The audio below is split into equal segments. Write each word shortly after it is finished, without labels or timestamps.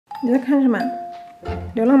你在看什么？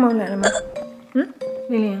流浪猫来了吗？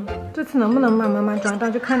玲玲，这次能不能把妈妈抓到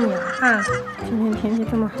就看你了啊！今天天气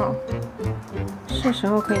这么好，是时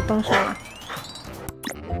候可以动手了。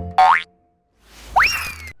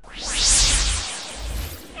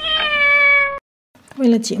为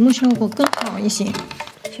了节目效果更好一些，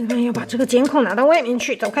现在要把这个监控拿到外面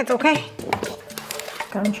去。走开，走开！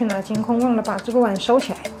刚去拿监控，忘了把这个碗收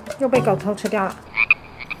起来，又被狗偷吃掉了，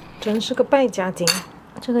真是个败家精。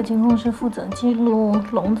这个监控是负责记录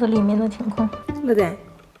笼子里面的情况。乐仔，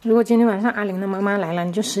如果今天晚上阿玲的妈妈来了，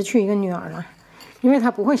你就失去一个女儿了，因为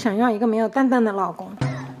她不会想要一个没有蛋蛋的老公，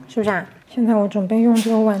是不是啊？现在我准备用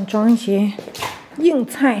这个碗装一些硬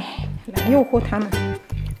菜来诱惑他们，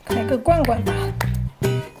开个罐罐吧。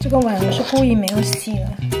这个碗我是故意没有洗的，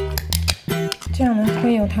这样呢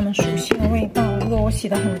会有他们熟悉的味道。如果我洗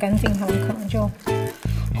得很干净，他们可能就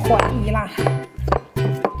怀疑啦，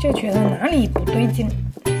就觉得哪里不对劲，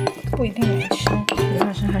不一定来吃。李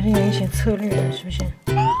老师还是有一些策略的，是不是？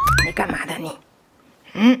你干嘛的你？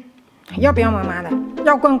要不要妈妈的？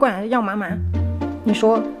要罐罐还是要妈妈？你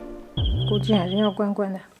说，估计还是要罐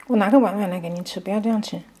罐的。我拿个碗来给你吃，不要这样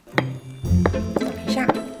吃。等一下，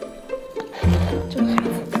这个孩子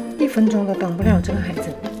1分钟都等不了，这个孩子，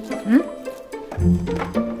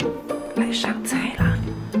来上菜啦！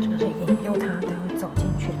这个是引诱他才会走进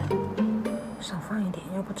去的，少放一点，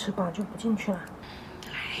要不吃饱就不进去了。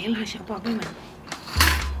来啦，小宝贝们。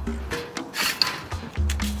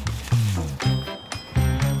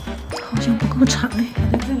好像不够长哎，还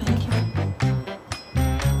得再来一条。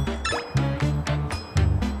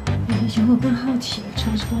有的小伙伴好奇，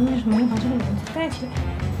铲屎官为什么要把这个笼子盖起来？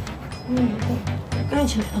因为如果盖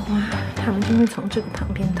起来的话，他们就会从这个旁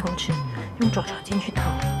边偷吃，用爪爪进去偷。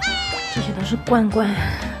这些都是罐罐，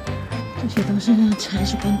这些都是铲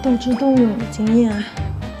屎官斗智斗勇的经验啊。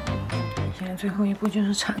现在最后一步就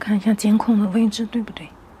是查看一下监控的位置，对不对？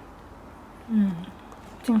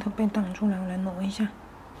镜头被挡住了，我来挪一下。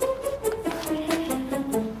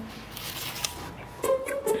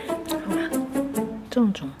好了，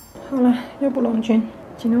正中。好了，又不龙君，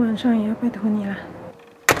今天晚上也要拜托你了。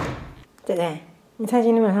仔仔，你猜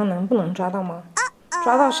今天晚上能不能抓到猫？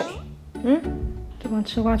抓到谁？这帮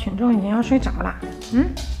吃瓜群众已经要睡着了。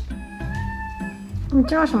你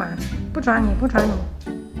叫什么？不抓你，不抓你。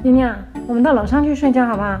妮妮啊，我们到楼上去睡觉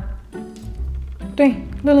好不好？对，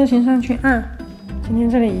乐乐先上去啊。今天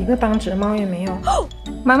这里一个当值猫也没有。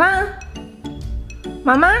妈妈，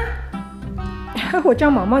妈妈，我叫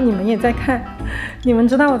毛毛，你们也在看，你们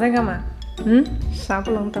知道我在干嘛？傻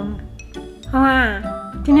不隆咚的。好啊，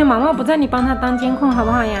今天毛毛不在，你帮他当监控好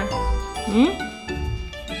不好呀？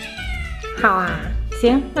好啊，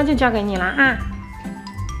行，那就交给你了啊。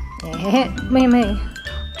妹妹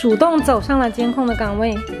主动走上了监控的岗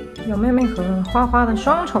位，有妹妹和花花的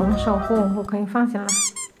双重守护，我可以放心了。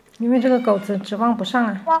因为这个狗子指望不上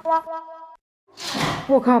啊！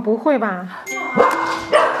我靠，不会吧？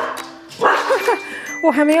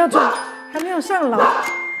我还没有上楼，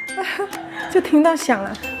就听到响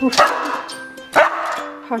了，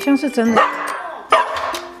好像是真的。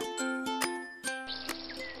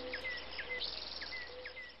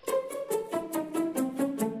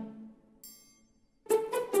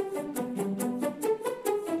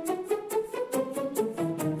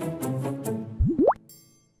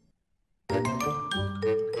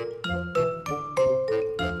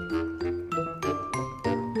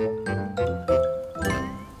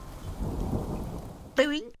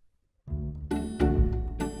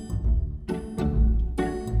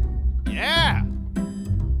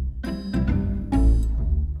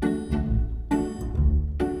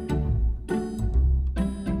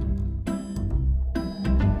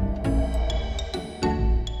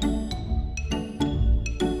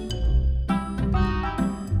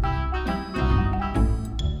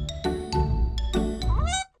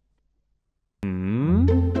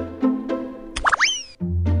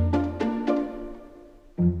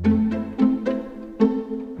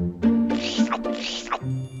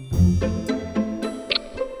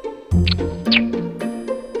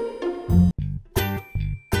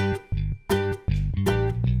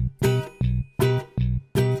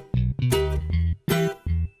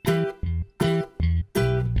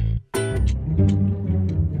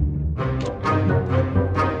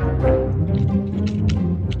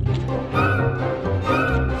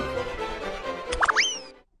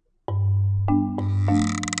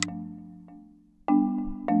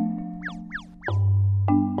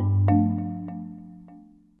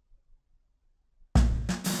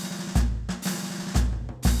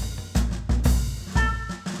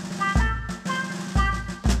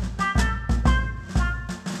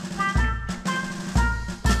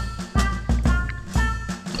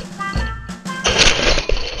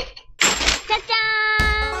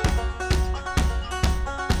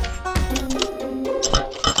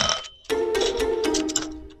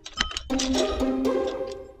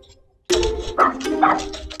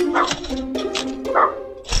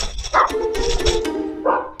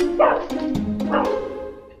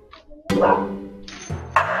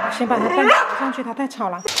把它蛋拿上去，它太吵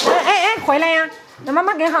了。哎，回来呀！让妈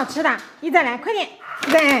妈给好吃的，一仔来，快点，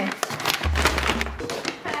一仔。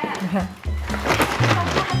你看，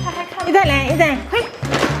一仔来，一仔快，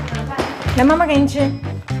来妈妈给你吃。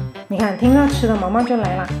你看，听到吃的，毛毛就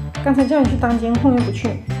来了。刚才叫你去当监控又不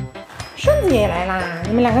去，顺子也来啦。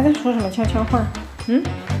你们两个在说什么悄悄话？嗯，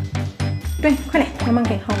对，快点，妈妈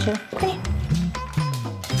给好吃的，快点。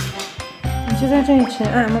你就在这里吃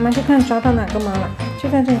啊！妈妈去看抓到哪个猫了，就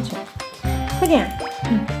在这里吃，快点。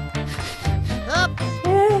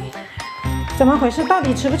怎么回事？到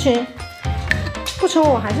底吃不吃？不吃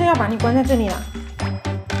我还是要把你关在这里了。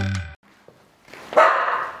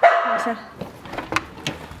看一下，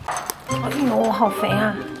哎呦，好肥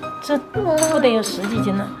啊！这不得有10几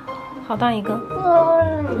斤呢，好大一个。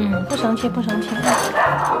不生气，不生气。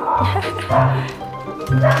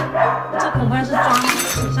这恐怕是抓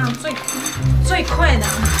史上最快的，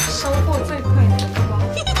收获最快的一个猫。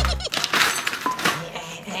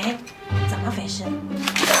哎，怎么回事？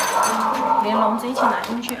连笼子一起拿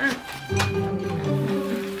进去啊！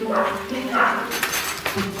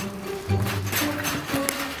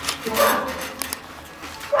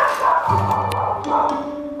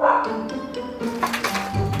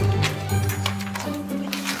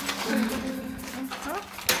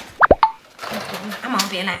阿毛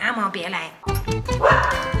别来，阿毛别来！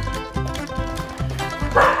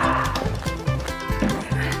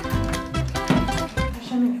在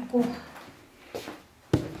上面过。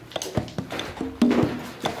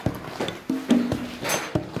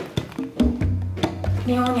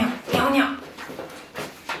袅袅，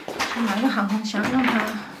拿个航空箱，让它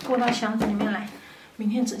过到箱子里面来，明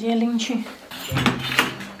天直接拎去。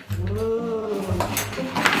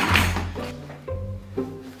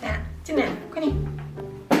来，进来，快点！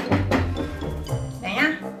来呀！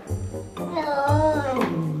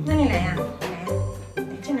那你来呀，来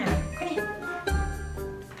进来，快点！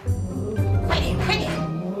快点！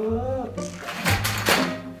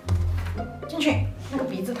进去！那个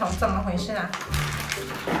鼻子头怎么回事啊？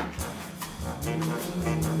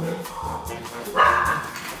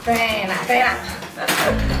对了，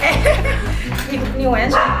哎，你玩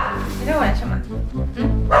什么？你在玩什么？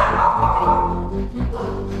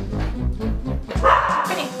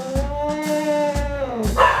快点，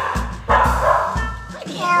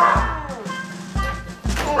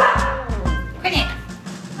快点！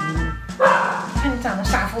看你长得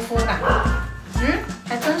傻乎乎的，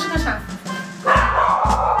还真是个傻乎乎。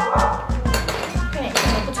快点，你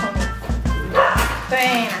不聪明。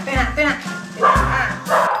对了。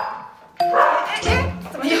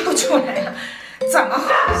怎么又出来了？怎么回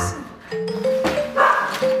事？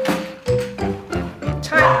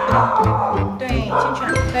差一点，对，进去了。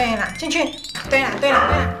对了，进去。对了。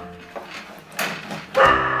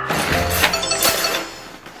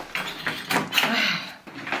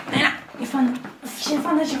来了，你先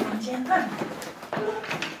放在小房间啊。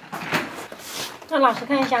让老师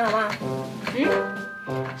看一下好不好？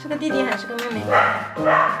是个弟弟还是个妹妹？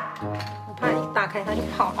我怕一打开他就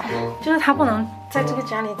跑了，就是他不能在这个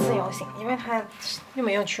家里自由行，因为他又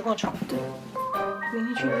没有驱过虫。对，明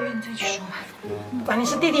天去医院再去说吧。不管你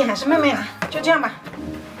是弟弟还是妹妹了，就这样吧。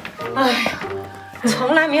哎呀，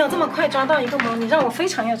从来没有这么快抓到一个猫，你让我非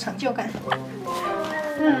常有成就感。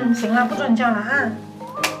行了，不准叫了啊，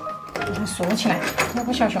把它锁起来，要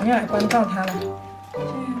不小熊又来关照它了。现在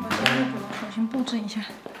把这个补重新布置一下。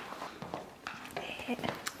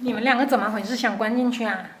你们两个怎么回事？想关进去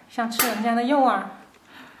啊？想吃人家的肉啊？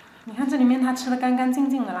你看这里面他吃的干干净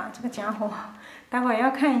净的啦，这个家伙，待会儿要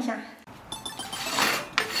看一下。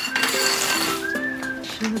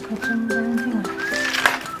吃的可真干净啊！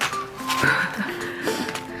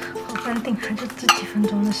好淡定，还就这几分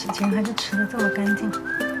钟的时间，还就吃的这么干净。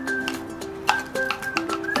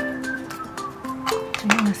只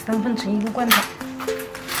用了1/3个罐头。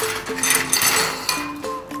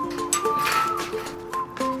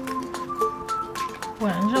果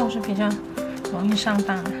然肉是比较容易上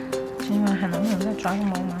当的。今晚还能不能再抓个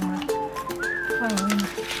猫妈妈？太容易了。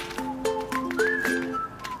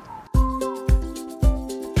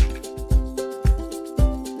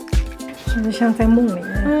是不是像在梦里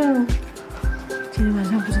面？今天晚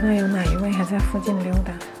上不知道有哪一位还在附近溜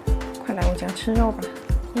达，快来我家吃肉吧！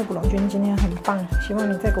诱捕龙君今天很棒，希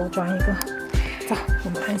望你再给我抓一个。走，我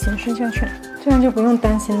们安心睡觉去了，这样就不用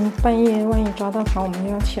担心半夜万一抓到它，我们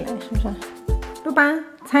又要起来，是不是？鹿斑，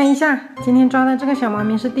猜一下，今天抓的这个小猫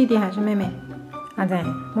咪是弟弟还是妹妹？阿仔，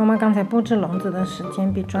妈妈刚才布置笼子的时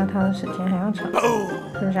间比抓它的时间还要长，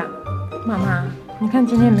是不是啊？妈妈，你看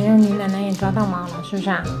今天没有你，奶奶也抓到猫了，是不是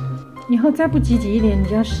啊？以后再不积极一点，你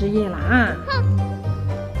就要失业了啊！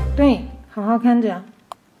对，好好看着。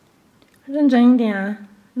认真一点啊！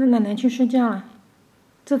那奶奶去睡觉了，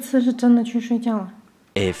这次是真的去睡觉了。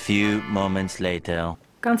A few moments later，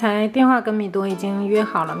 刚才电话跟米多已经约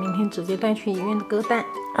好了，明天直接带去医院割蛋，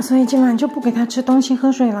所以今晚就不给他吃东西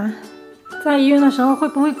喝水啦。在医院的时候会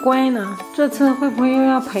不会乖呢？这次会不会又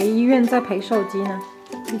要陪医院再陪手机呢？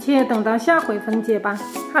一切等到下回分解吧。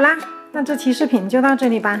好啦，那这期视频就到这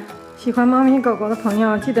里吧。喜欢猫咪狗狗的朋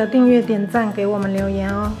友记得订阅点赞给我们留言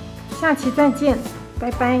哦。下期再见，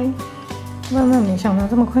拜拜。万万没想到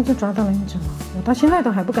这么快就抓到了一只猫，我到现在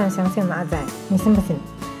都还不敢相信哪仔，你信不信？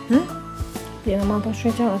别的猫都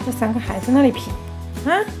睡觉了，这3个还在那里皮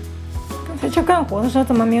啊！刚才去干活的时候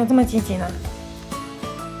怎么没有这么积极呢？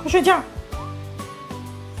快睡觉！